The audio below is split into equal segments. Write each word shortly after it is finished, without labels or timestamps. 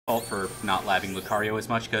fault for not labbing Lucario as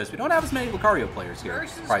much, because we don't have as many Lucario players here,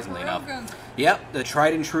 surprisingly enough. Yep, the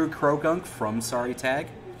tried and true Croagunk from SorryTag.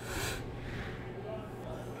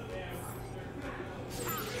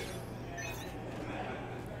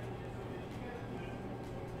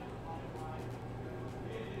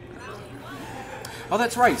 Oh,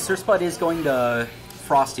 that's right. SirSpudd is going to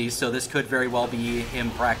Frosties, so this could very well be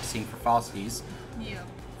him practicing for Frosties. Yeah.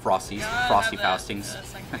 Frosties. Yeah, Frosty Faustings.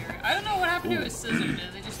 I don't know what happened to his scissors.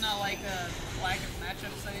 Is it just not like a lack of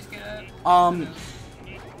matchups that he's good at? I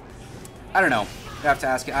don't know. You have to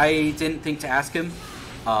ask him. I didn't think to ask him.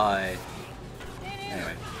 Anyway.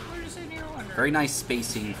 We're just sitting here wondering. Very nice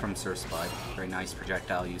spacing from SirSpudd. Very nice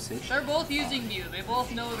projectile usage. They're both using Mew. They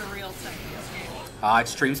both know the real tech in this game.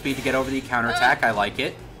 Extreme speed to get over the counterattack. I like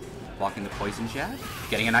it. Blocking the poison jab.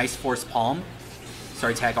 Getting a nice force palm.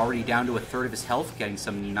 SorryTag already down to a third of his health. Getting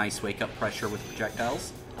some nice wake-up pressure with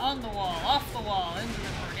projectiles. On the wall, off the wall, into the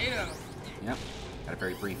tornado. Yep. Got a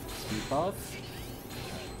very brief speed buff.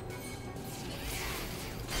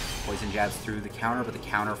 Poison jabs through the counter, but the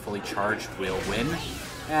counter fully charged will win.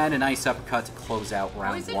 And a nice uppercut to close out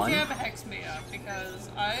round poison 1. Jab hacks me up because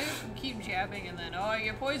I keep jabbing and then, oh, I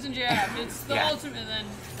get poison jab. It's the ultimate, and then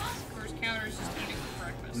first counter is just eating for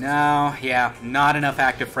breakfast. No, yeah, not enough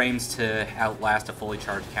active frames to outlast a fully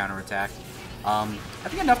charged counterattack. I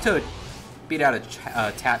think enough to beat out a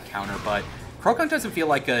tap counter, but Croagunk doesn't feel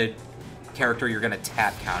like a character you're going to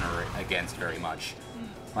tap counter against very much.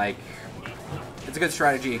 Like, it's a good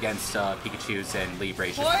strategy against Pikachus and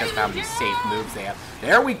Libres just because of how many safe moves they have.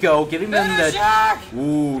 There we go, giving them the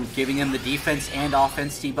defense and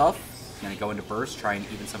offense debuff. Gonna go into burst, try and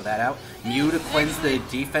even some of that out. Mew to cleanse the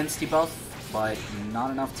defense debuff, but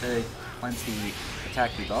not enough to cleanse the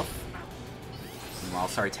attack debuff. Meanwhile,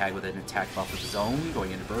 SorryTag with an attack buff of his own,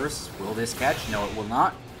 going into burst. Will this catch? No, it will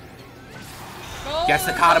not. Gets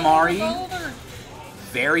the Katamari.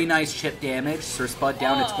 Very nice chip damage. SirSpudd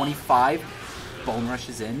down to 25. Bone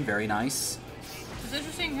rushes in. Very nice. It's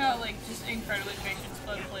interesting how, like, just incredibly patient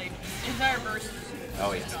Spud played. Entire burst.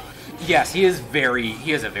 Oh, yes. Yes, he is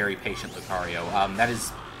a very patient Lucario. That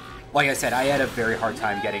is, like I said, I had a very hard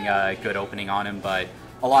time getting a good opening on him, but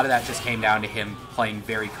a lot of that just came down to him playing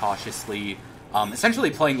very cautiously.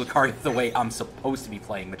 Essentially playing Lucario the way I'm supposed to be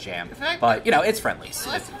playing Machamp. But, you know, it's friendly. The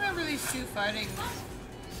last time I remember these two fighting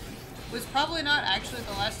was probably not actually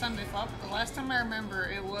the last time they fought, but the last time I remember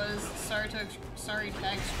it was SorryTag's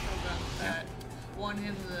Croagunk that won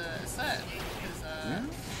him the set. Because,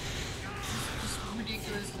 just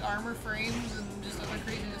ridiculous armor frames and just other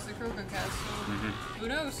craziness that Croagunk has, so who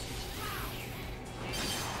knows?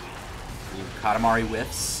 Katamari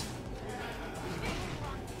whiffs.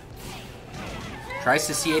 Tries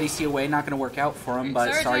to C80C away, not going to work out for him,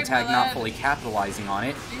 but SorryTag not fully capitalizing on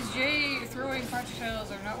it. These J throwing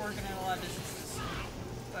projectiles are not working at a lot of distances.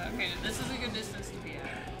 But okay, this is a good distance to be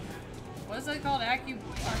at. What is that called? Acupressure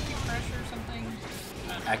or something?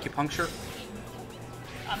 Acupuncture?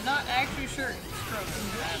 I'm not actually sure. Stroke.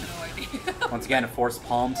 I have no idea. Once again, a force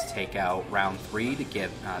palm to take out round 3 to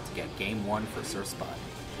get game 1 for SirSpudd.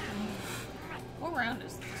 What round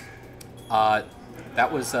is this?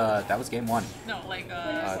 That was game 1. No, like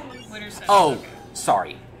winner's set. Oh, okay.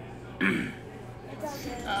 Sorry. Oh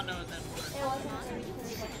no, then.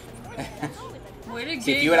 Way to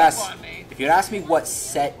See, gang up on me. if you had asked me what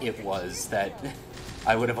set it was, that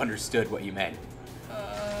I would have understood what you meant.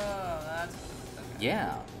 That's okay.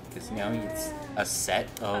 Yeah, because you know it's a set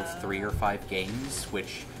of 3 or 5 games,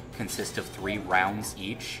 which consist of 3 rounds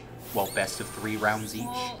each. Well, best of 3 rounds each.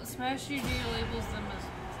 Well, Smash UG labels them as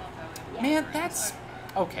not Man, that's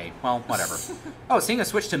okay. Well, whatever. Oh, seeing a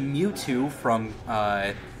switch to Mewtwo from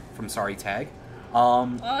SorryTag.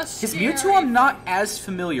 His Mewtwo I'm not as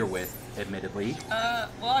familiar with, admittedly.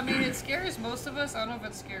 Well, I mean, it scares most of us. I don't know if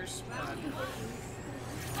it scares Spud.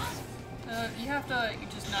 You have to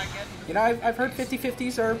just not get... You know, I've heard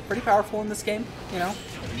 50-50s are pretty powerful in this game, you know.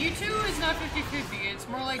 Mewtwo is not 50-50. It's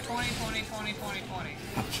more like 20-20, 20-20, 20.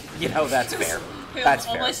 You know, that's fair. That's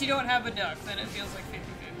fair. Unless you don't have a duck, then it feels like 50-50.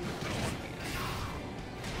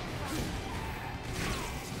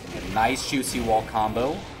 A nice juicy wall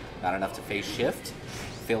combo. Not enough to face shift.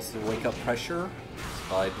 Fails to wake up pressure.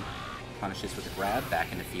 Spud punishes with a grab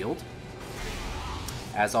back in the field.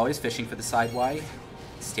 As always, fishing for the side Y.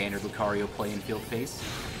 Standard Lucario play in field face. Be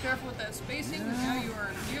careful with that spacing, because now you are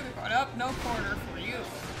in the other corner. Up, no corner for you.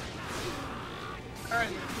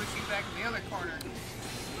 Lucario's going to push you back in the other corner.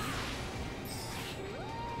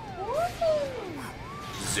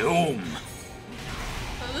 Zoom!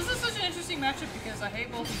 So this is such an interesting matchup because I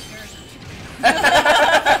hate both these characters.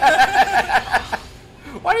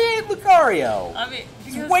 Why do you hate Lucario? I mean,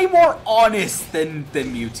 Because way more honest than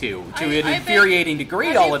Mewtwo, to an infuriating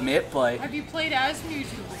degree, I'll admit, but... Have you played as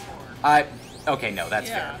Mewtwo before? Okay, no, that's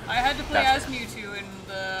fair. I had to play as Mewtwo in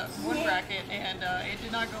the one bracket, and it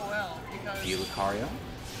did not go well, because... You, Lucario?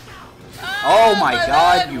 Oh my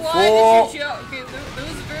god, you fool! Did you jump? Okay, there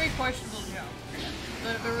was a very questionable jump.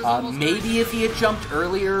 There was maybe if he had jumped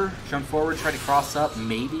earlier, jumped forward, tried to cross up,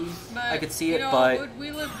 maybe I could see it, but...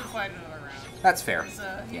 we live to fight another round. That's fair. He's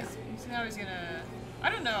now he's gonna... I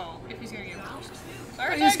don't know if he's gonna get burst.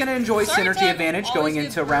 He's gonna enjoy synergy advantage going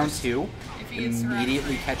into round 2.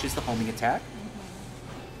 Immediately catches the homing attack.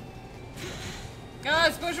 God,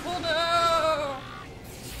 it's pushable, no!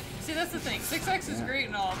 See, that's the thing. 6x is great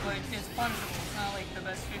and all, but it's punishable. It's not like the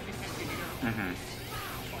best 50-50 to go. 20, 20,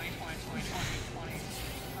 20, 20, 20.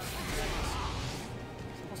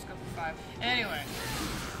 Let's go for 5. Anyway.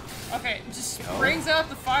 Okay, just brings out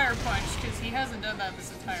the fire punch, because he hasn't done that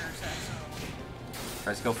this entire set, so...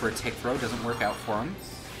 Tries to go for a tick throw, doesn't work out for him.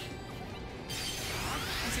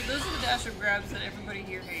 And see, those are the dash-up grabs that everybody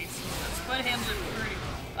here hates. SirSpudd handles it pretty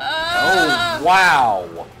well. Oh,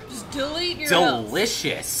 wow! Just delete your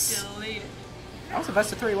Delicious! health. Delete it. That was a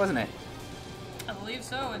best of 3, wasn't it? I believe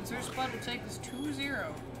so, and SirSpudd will take this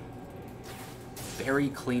 2-0. Very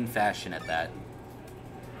clean fashion at that.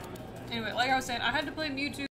 Anyway, like I was saying, I had to play Mewtwo